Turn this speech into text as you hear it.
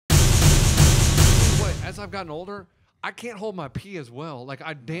I've gotten older, I can't hold my pee as well. Like,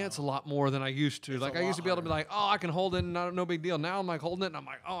 I dance a lot more than I used to. It's like, a I used lot to be able to be harder. like, oh, I can hold it, and no big deal. Now I'm like holding it, and I'm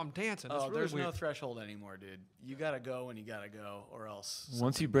like, oh, I'm dancing. It's really there's weird. no threshold anymore, dude. You got to go when you got to go, or else.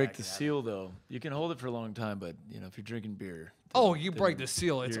 Once you something break bad the can seal, though, you can hold it for a long time, but, you know, if you're drinking beer. Oh, you break the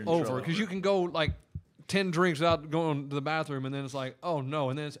seal, it's you're in over. trouble. Because you can go, like, 10 drinks without going to the bathroom, and then it's like, oh, no.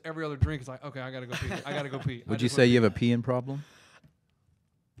 And then it's every other drink. It's like, okay, I got to go pee. I got to go pee. Would you say you have a peeing problem?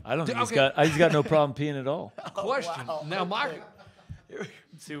 I don't think Okay. he's got no problem peeing at all. Question. wow. Now,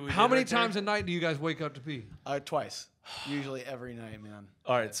 See what we how did many right there? times a night do you guys wake up to pee? Twice. Usually every night, man.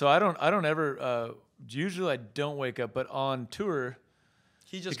 All right, so I don't ever. Usually I don't wake up, but on tour,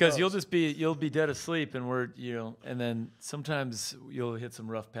 He just because goes. you'll be dead asleep, and and then sometimes you'll hit some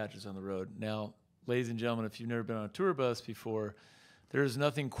rough patches on the road. Now, ladies and gentlemen, if you've never been on a tour bus before, there's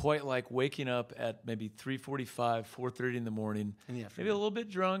nothing quite like waking up at maybe 3:45, 4:30 in the morning, In the maybe afternoon. a little bit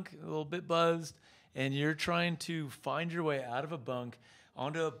drunk, a little bit buzzed, and you're trying to find your way out of a bunk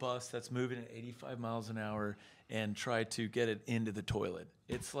onto a bus that's moving at 85 miles an hour and try to get it into the toilet.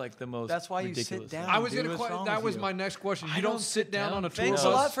 It's like the most That's why you sit ridiculous down. thing. I was Dude, going what's to wrong that with was you? my next question. You I don't don't sit sit down down. on a tour Thanks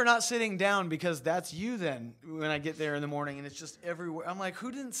bus. a lot for not sitting down, because that's you then when I get there in the morning and it's just everywhere. I'm like,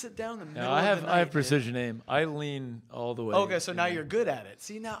 who didn't sit down in the middle No, I of the night? have dude? precision aim. I lean all the way. Okay, so now you're good at it.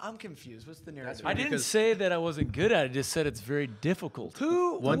 See, now I'm confused. What's the narrative? I didn't because- say that I wasn't good at it. I just said it's very difficult.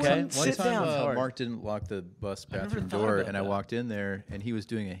 Who One wouldn't time, sit down? hard. Mark didn't lock the bus never bathroom thought door, about and I that. walked in there, and he was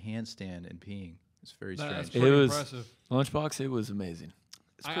doing a handstand and peeing. It's very That's strange. pretty It was impressive. Lunchbox. It was amazing.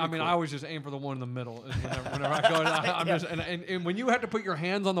 I mean, I always just aim for the one in the middle. Is whenever I go, I'm just, and when you have to put your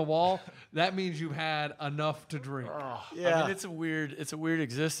hands on the wall, that means you've had enough to drink. Yeah. I mean, it's a weird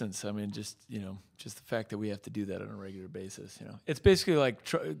existence. I mean, just the fact that we have to do that on a regular basis. It's basically like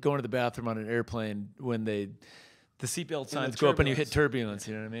going to the bathroom on an airplane when the seatbelt signs go up and you hit turbulence.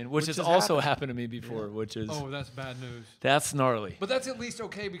 You know what I mean? Which has also happened to me before. Which is Oh, that's bad news. that's gnarly. But that's at least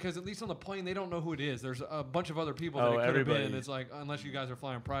okay, because at least on the plane they don't know who it is. There's a bunch of other people that Oh, it could have been. everybody. It's like, unless you guys are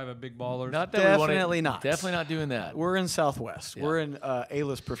flying private, big ballers. Not that we wanna- Definitely not. Definitely not doing that. We're in Southwest. Yeah. We're in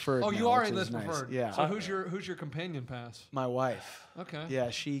A-list preferred. Oh, now, you are which in is this nice. preferred. Yeah. So who's your companion pass? My wife. Okay.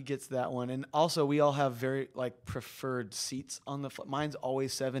 Yeah, she gets that one, and also we all have very preferred seats on the. Mine's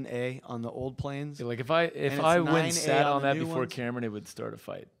always 7A on the old planes. Like if I it's went 9A and sat on on the that new before ones. Cameron, it would start a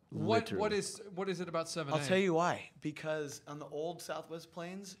fight. What literally. is it about 7A? I'll tell you why. Because on the old Southwest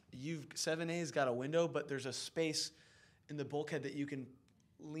planes, 7A's got a window, but there's a space in the bulkhead that you can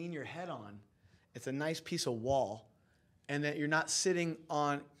lean your head on. It's a nice piece of wall, and that you're not sitting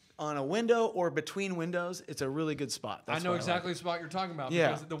on a window or between windows. It's a really good spot. I That's know why exactly the spot you're talking about, Yeah.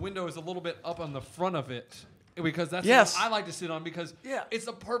 because the window is a little bit up on the front of it. Because that's Yes. what I like to sit on, because Yeah. it's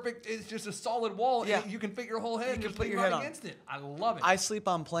a perfect, it's just a solid wall. Yeah. And you can fit your whole head You and can just put lean your right head on. against it. I love it. I sleep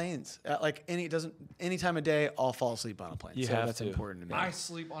on planes. Any time of day, I'll fall asleep on a plane. You so have that's to. important to me. I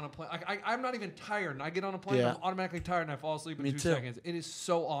sleep on a plane. I'm not even tired. And I get on a plane, Yeah. I'm automatically tired, and I fall asleep in Me 2 too. seconds. It is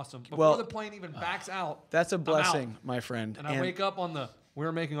so awesome. Before Well, the plane even backs out, That's a I'm out. blessing, my friend. And I wake up on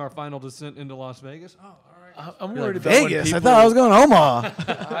we're making our final descent into Las Vegas. Oh, all right. I'm You're worried like, about when Vegas. I people- thought I was going to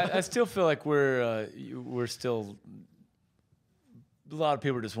Omaha. I still feel like we're still. A lot of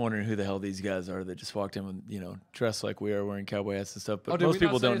people are just wondering who the hell these guys are that just walked in with dressed like we are, wearing cowboy hats and stuff. But Did most we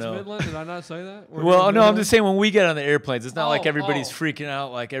people not say don't it's know. Midland? Did I not say that? We're Well, in no, I'm Midland? just saying when we get on the airplanes, it's not like Oh, everybody's oh. freaking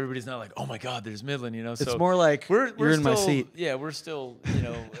out. Like everybody's not like, oh my God, there's Midland, It's So more like we're you're in my still- seat. Yeah, we're still,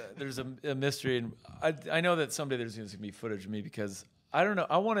 there's a mystery, and I know that someday there's going to be footage of me because I don't know.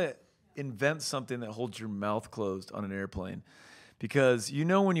 I want to invent something that holds your mouth closed on an airplane, because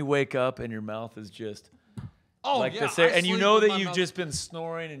when you wake up and your mouth is just. Oh, Like yeah. this, and you sleep know with that my you've mouth- just been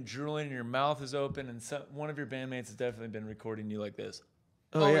snoring and drooling, and your mouth is open, and one of your bandmates has definitely been recording you like this.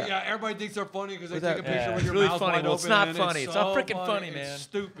 Oh, yeah. yeah. Everybody thinks they're funny because they With take that- a picture Yeah, with it's your really mouth funny. wide Well, it's open. not and funny. It's not so freaking funny, man. It's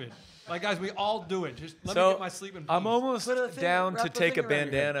stupid. Like, guys, we all do it. Just let me So get my sleep in peace. I'm almost Put a thing- down wrap to the take a thing around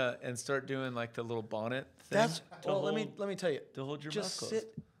your head. bandana and start doing like the little bonnet thing. That's to well. Let hold- me tell you. to hold your Just mouth closed.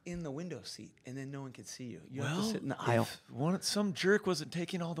 sit in the window seat, and then no one can see you. You have Well, to sit in the aisle. if some jerk wasn't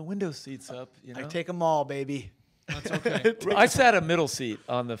taking all the window seats up, I take them all, baby. That's okay. I sat a middle seat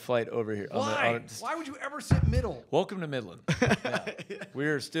on the flight over here. Why? Why would you ever sit middle? Welcome to Midland. Yeah. We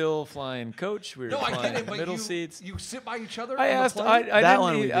are still flying coach. We are No, I flying get it, but middle you, seats. you sit by each other. I on the asked. plane? I That didn't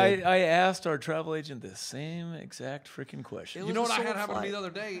one we need- did. I asked our travel agent the same exact freaking question. It You know was what a I had solo happen to me flight.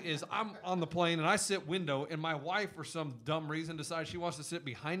 the other day is I'm on the plane and I sit window, and my wife, for some dumb reason, decides she wants to sit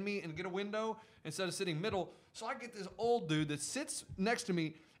behind me and get a window instead of sitting middle. So I get this old dude that sits next to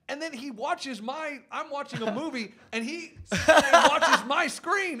me And then he watches I'm watching a movie, and he sits there and watches my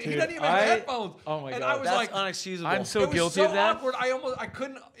screen. He doesn't even have headphones. Oh my and God, I was That's like, unexcusable. I'm so it was guilty so of that. awkward. I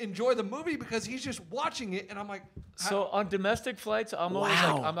couldn't enjoy the movie because he's just watching it, and I'm like, So on domestic flights, I'm always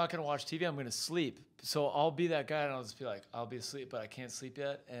like, Wow. I'm not gonna watch TV. I'm gonna sleep. So I'll be that guy, and I'll just be like, I'll be asleep, but I can't sleep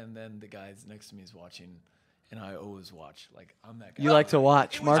yet. And then the guy next to me is watching, and I always watch. Like I'm that guy. You like to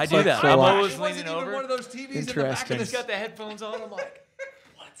watch. was- Mark I do likes that. to I'm watch. always it wasn't leaning even over. one of those TVs in the back of Interesting. the He's got the headphones on. I'm like,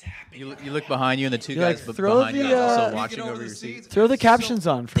 what's happening? You look behind you, and the two You're guys like, throw behind you the, are also uh, watching Peeking over the your seat. seats. Throw the It's so- captions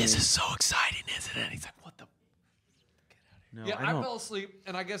on for me. so exciting, isn't it? He's like, what the? No, Yeah, I I don't. fell asleep,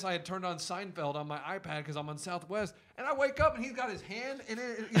 and I guess I had turned on Seinfeld on my iPad because I'm on Southwest, and I wake up and he's got his hand in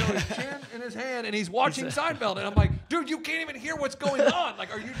it, his chin in his hand, and he's watching Seinfeld, and I'm like, dude, you can't even hear what's going on.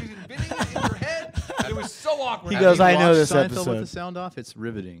 Like, are you just inventing it in your head? It was so awkward. He Have goes, you I know watched this Seinfeld episode. with the sound off. It's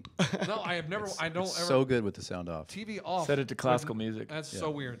riveting. No, I have never. I don't It's ever. so good with the sound off. TV off. Set it to classical music. That's so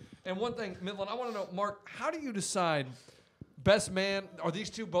weird. And one thing, Midland, I want to know, Mark, how do you decide best man? Are these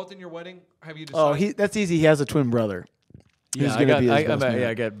two both in your wedding? Have you decided? Oh, that's easy. He has a twin brother. Who's Yeah, gonna be his best man.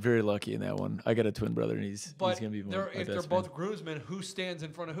 I got very lucky in that one. I got a twin brother, and he's But gonna be my if they're best both man. groomsmen, who stands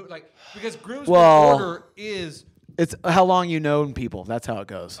in front of who? Like, because groomsmen Well- order is It's how long you known people. That's how it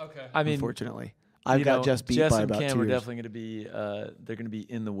goes. okay. I mean, Unfortunately, I've you got know, Jess beat Jess by and about Cam 2 are years. definitely going to be. They're going to be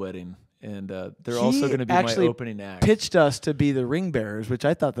in the wedding, and they're He also going to be my actually opening act. Pitched us to be the ring bearers, which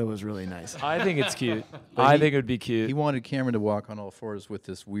I thought that was really nice. I think it's cute. But I he- think it would be cute. He wanted Cameron to walk on all fours with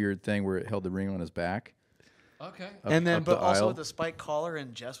this weird thing where it held the ring on his back. Okay. And then, up but the also aisle. with the spike collar,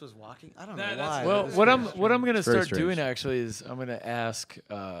 and Jess was walking. I don't know That's- why. well, That is what very I'm going to It's very start doing strange. actually is I'm going to ask.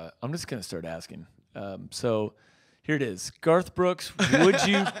 I'm just going to start asking. So. Here it is. Garth Brooks, would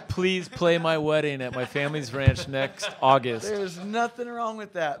you please play my wedding at my family's ranch next August? There's nothing wrong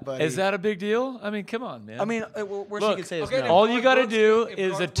with that, buddy. Is that a big deal? I mean, come on, man. I mean, worst you Look, could say is okay, no. if all you Garth got to Brooks do can-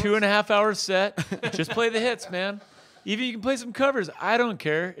 if is a Garth 2.5 hour set. Just play the hits, man. Even you can play some covers. I don't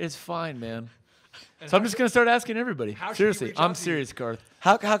care. It's fine, man. So I'm just going to start asking everybody. How should he Seriously, reach out I'm to you? serious, Garth.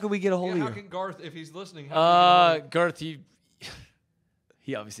 How could we get a hold Yeah, of how you? can Garth, if he's listening, how can we get a hold of Garth,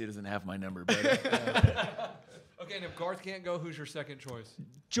 he obviously doesn't have my number, but you? Okay, and if Garth can't go, who's your second choice?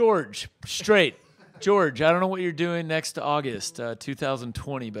 George, straight. George, I don't know what you're doing next August,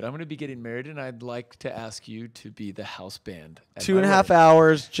 2020, but I'm going to be getting married, and I'd like to ask you to be the house band. at my 2.5 wedding.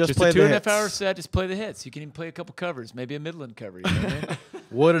 hours, just play a the 2.5 hits. hour set. Just play the hits. You can even play a couple covers, maybe a Midland cover. You know what I mean?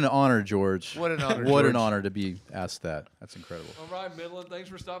 What an honor, George. What an honor, What an George. honor to be asked that. That's incredible. All right, Midland, thanks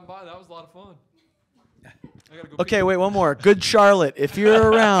for stopping by. That was a lot of fun. I gotta go Okay, wait, one more. Good Charlotte. If you're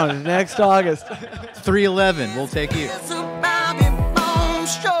around next August. 311. We'll take you. It's a